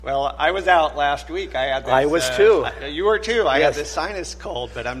Well, I was out last week. I had this, I was too. You were too. I Yes. had this sinus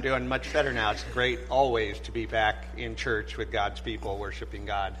cold, but I'm doing much better now. It's great always to be back in church with God's people, worshiping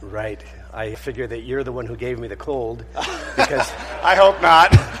God. Right. I figure that you're the one who gave me the cold because I hope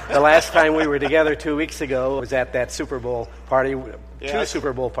not. the last time we were together 2 weeks ago was at that Super Bowl party, two Yes.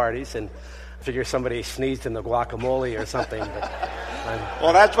 Super Bowl parties, and I figure somebody sneezed in the guacamole or something. But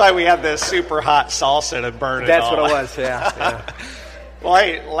Well, that's why we had this super hot salsa to burn it that's all. what it was, yeah. Well,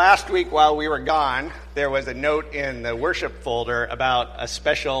 hey, last week while we were gone, there was a note in the worship folder about a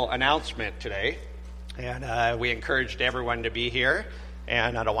special announcement today. And we encouraged everyone to be here.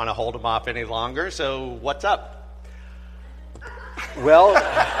 And I don't want to hold them off any longer. So what's up? Well,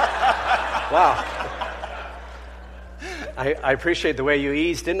 wow. I appreciate the way you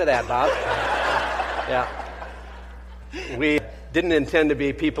eased into that, Bob. Yeah. We didn't intend to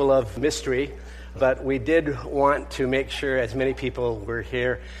be people of mystery, but we did want to make sure as many people were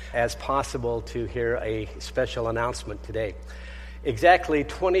here as possible to hear a special announcement today. Exactly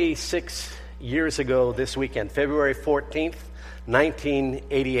 26 years ago this weekend, February 14th,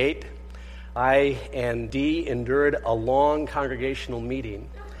 1988, I and Dee endured a long congregational meeting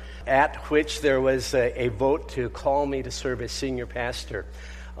at which there was a vote to call me to serve as senior pastor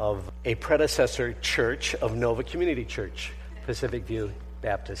of a predecessor church of Nova Community Church, Pacific View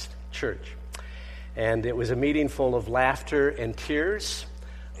Baptist Church. And it was a meeting full of laughter and tears,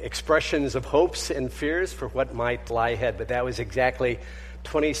 expressions of hopes and fears for what might lie ahead. But that was exactly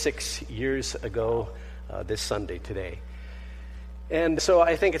 26 years ago this Sunday today. And so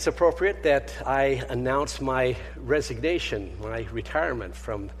I think it's appropriate that I announce my resignation, my retirement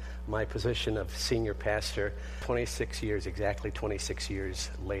from my position of senior pastor 26 years, exactly 26 years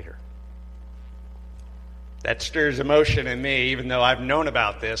later. That stirs emotion in me, even though I've known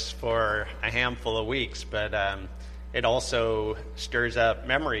about this for a handful of weeks. But it also stirs up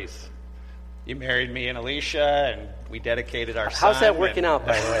memories. You married me and Alicia, and we dedicated our son. How's that working out,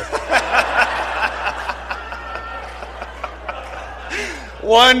 by the way?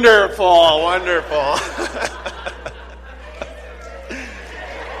 Wonderful, wonderful.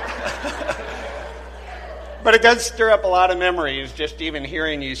 But it does stir up a lot of memories, just even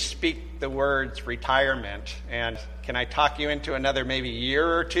hearing you speak the words retirement. And can I talk you into another maybe year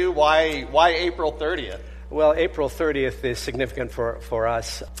or two? Why April 30th? Well, April 30th is significant for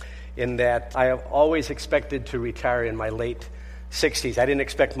us in that I have always expected to retire in my late 60s. I didn't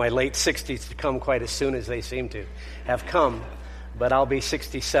expect my late 60s to come quite as soon as they seem to have come, but I'll be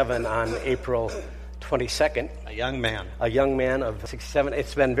 67 on April 22nd. A young man. A young man of 67.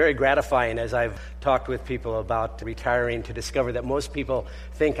 It's been very gratifying as I've talked with people about retiring to discover that most people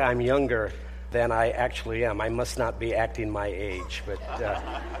think I'm younger than I actually am. I must not be acting my age, but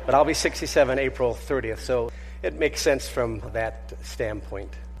I'll be 67 April 30th, so it makes sense from that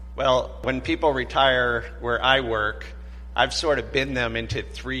standpoint. Well, when people retire where I work, I've sort of bin them into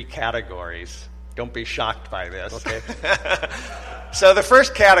three categories. Don't be shocked by this. Okay. So the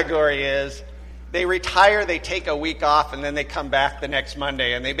first category is they retire, they take a week off, and then they come back the next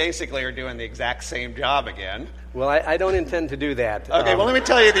Monday, and they basically are doing the exact same job again. Well, I don't intend to do that. Okay, well, let me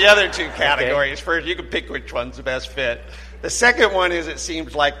tell you the other two categories. Okay. First, you can pick which one's the best fit. The second one is it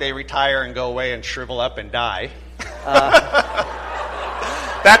seems like they retire and go away and shrivel up and die.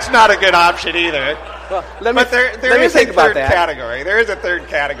 That's not a good option either. Well, there is a third category. There is a third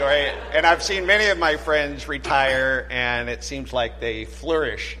category, and I've seen many of my friends retire, and it seems like they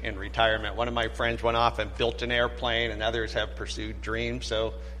flourish in retirement. One of my friends went off and built an airplane, and others have pursued dreams.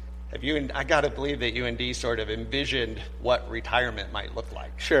 So I got to believe that you and Dee sort of envisioned what retirement might look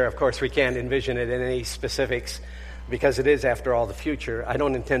like. Sure, of course, we can't envision it in any specifics because it is, after all, the future. I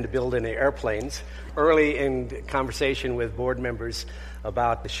don't intend to build any airplanes. Early in conversation with board members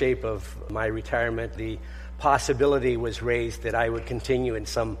about the shape of my retirement, the possibility was raised that I would continue in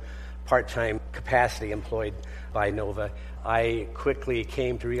some part-time capacity employed by Nova. I quickly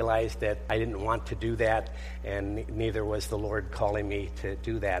came to realize that I didn't want to do that, and neither was the Lord calling me to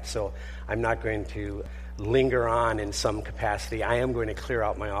do that. So I'm not going to linger on in some capacity. I am going to clear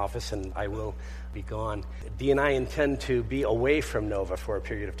out my office, and I will be gone. Dee and I intend to be away from Nova for a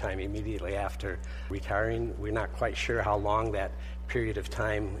period of time immediately after retiring. We're not quite sure how long that period of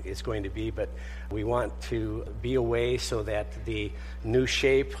time is going to be, but we want to be away so that the new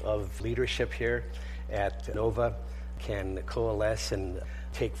shape of leadership here at Nova can coalesce and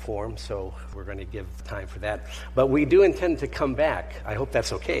take form, so we're going to give time for that. But we do intend to come back. I hope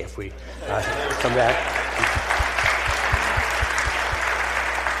that's okay if we come back.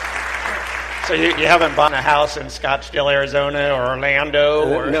 So you haven't bought a house in Scottsdale, Arizona, or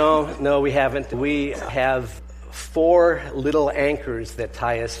Orlando? Or... No, we haven't. We have 4 little anchors that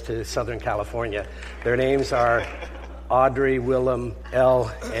tie us to Southern California. Their names are Audrey, Willem,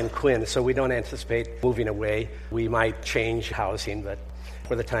 Elle, and Quinn. So we don't anticipate moving away. We might change housing, but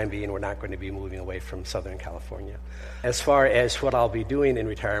for the time being, we're not going to be moving away from Southern California. As far as what I'll be doing in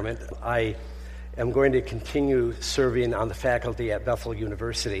retirement, I am going to continue serving on the faculty at Bethel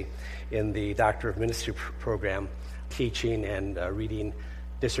University in the Doctor of Ministry program, teaching and reading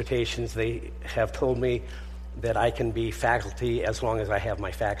dissertations. They have told me that I can be faculty as long as I have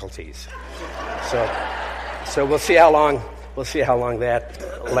my faculties. So we'll see how long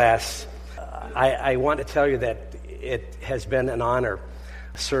that lasts. I want to tell you that it has been an honor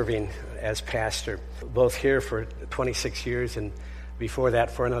serving as pastor, both here for 26 years and before that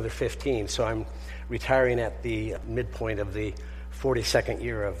for another 15. So I'm retiring at the midpoint of the 42nd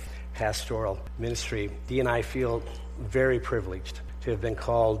year of pastoral ministry. Dee and I feel very privileged to have been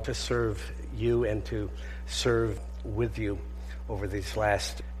called to serve you and to serve with you over these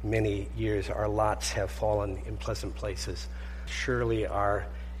last many years. Our lots have fallen in pleasant places. Surely our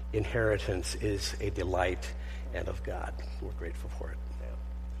inheritance is a delight and of God. We're grateful for it.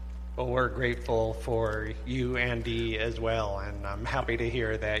 Well, we're grateful for you, Andy, as well, and I'm happy to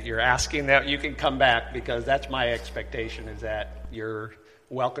hear that you're asking that you can come back, because that's my expectation, is that you're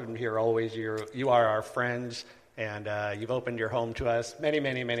welcome here always. You are our friends, and you've opened your home to us many,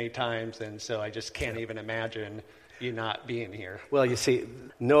 many, many times, and so I just can't even imagine you not being here. Well, you see,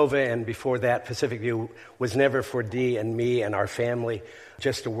 Nova and before that, Pacific View was never for Dee and me and our family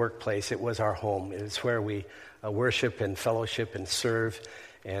just a workplace. It was our home. It's where we worship and fellowship and serve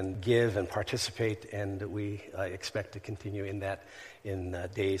and give and participate, and we expect to continue in that in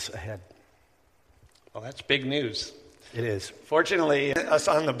days ahead. Well, that's big news. It is. Fortunately, us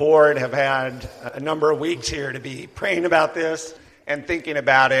on the board have had a number of weeks here to be praying about this and thinking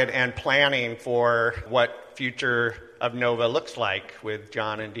about it and planning for what future of Nova looks like with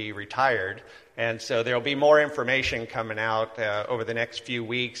John and Dee retired. And so there'll be more information coming out over the next few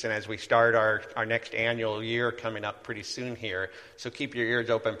weeks, and as we start our next annual year coming up pretty soon here. So keep your ears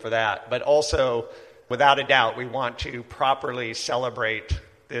open for that. But also, without a doubt, we want to properly celebrate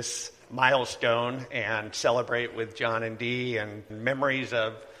this milestone and celebrate with John and Dee and memories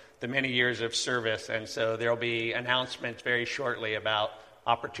of the many years of service. And so there'll be announcements very shortly about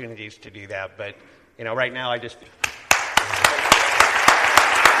opportunities to do that. But, right now I just...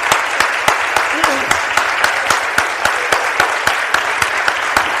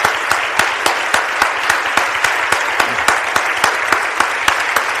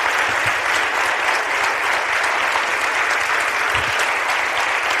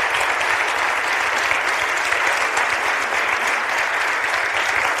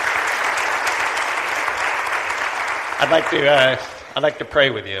 I'd like to pray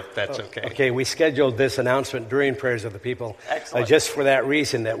with you, if that's okay. Okay, we scheduled this announcement during Prayers of the People. Excellent. Just for that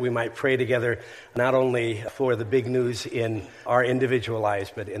reason, that we might pray together, not only for the big news in our individual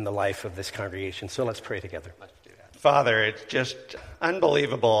lives, but in the life of this congregation. So let's pray together. Let's do that. Father, it's just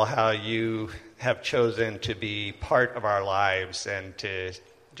unbelievable how you have chosen to be part of our lives and to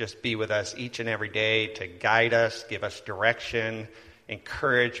just be with us each and every day, to guide us, give us direction,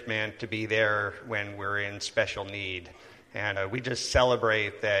 encouragement, to be there when we're in special need. And we just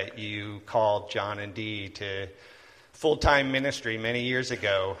celebrate that you called John and Dee to full-time ministry many years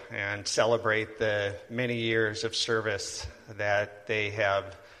ago, and celebrate the many years of service that they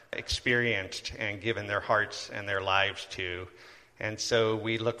have experienced and given their hearts and their lives to. And so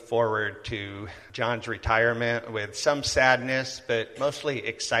we look forward to John's retirement with some sadness, but mostly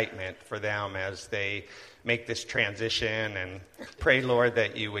excitement for them as they make this transition. And pray, Lord,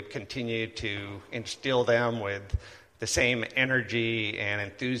 that you would continue to instill them with the same energy and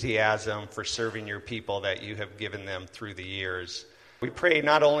enthusiasm for serving your people that you have given them through the years. We pray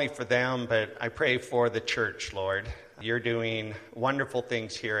not only for them, but I pray for the church, Lord. You're doing wonderful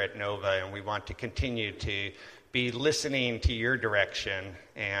things here at Nova, and we want to continue to be listening to your direction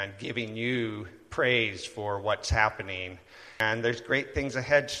and giving you praise for what's happening. And there's great things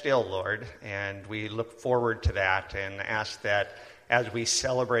ahead still, Lord, and we look forward to that and ask that as we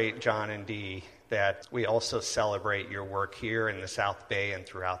celebrate John and Dee, that we also celebrate your work here in the South Bay and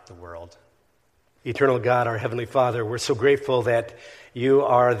throughout the world. Eternal God, our Heavenly Father, we're so grateful that you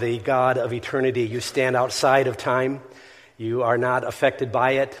are the God of eternity. You stand outside of time. You are not affected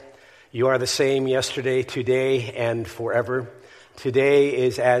by it. You are the same yesterday, today, and forever. Today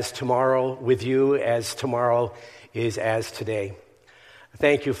is as tomorrow with you, as tomorrow is as today.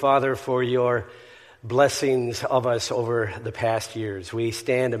 Thank you, Father, for your blessings of us over the past years. We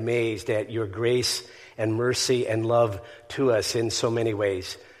stand amazed at your grace and mercy and love to us in so many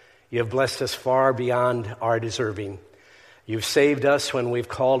ways. You have blessed us far beyond our deserving. You've saved us when we've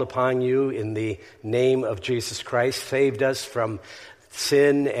called upon you in the name of Jesus Christ, saved us from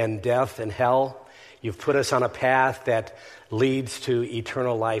sin and death and hell. You've put us on a path that leads to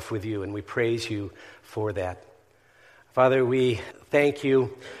eternal life with you, and we praise you for that. Father, we thank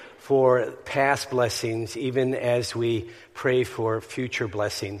you for past blessings, even as we pray for future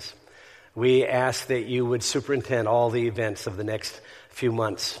blessings. We ask that you would superintend all the events of the next few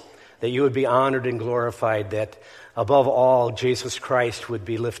months, that you would be honored and glorified, that above all, Jesus Christ would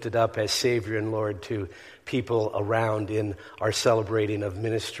be lifted up as Savior and Lord to people around in our celebrating of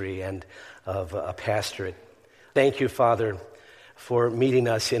ministry and of a pastorate. Thank you, Father, for meeting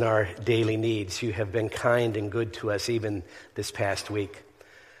us in our daily needs. You have been kind and good to us even this past week.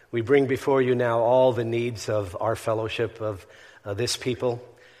 We bring before you now all the needs of our fellowship, of this people,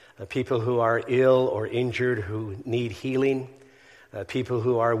 people who are ill or injured, who need healing, people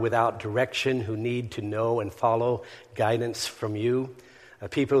who are without direction, who need to know and follow guidance from you,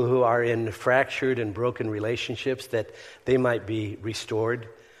 people who are in fractured and broken relationships that they might be restored,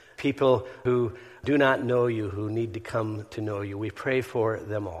 people who do not know you, who need to come to know you. We pray for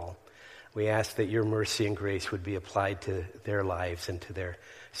them all. We ask that your mercy and grace would be applied to their lives and to their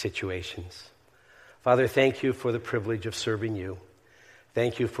situations. Father, thank you for the privilege of serving you.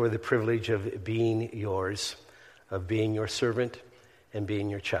 Thank you for the privilege of being yours, of being your servant and being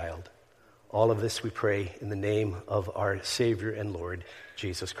your child. All of this we pray in the name of our Savior and Lord,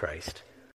 Jesus Christ.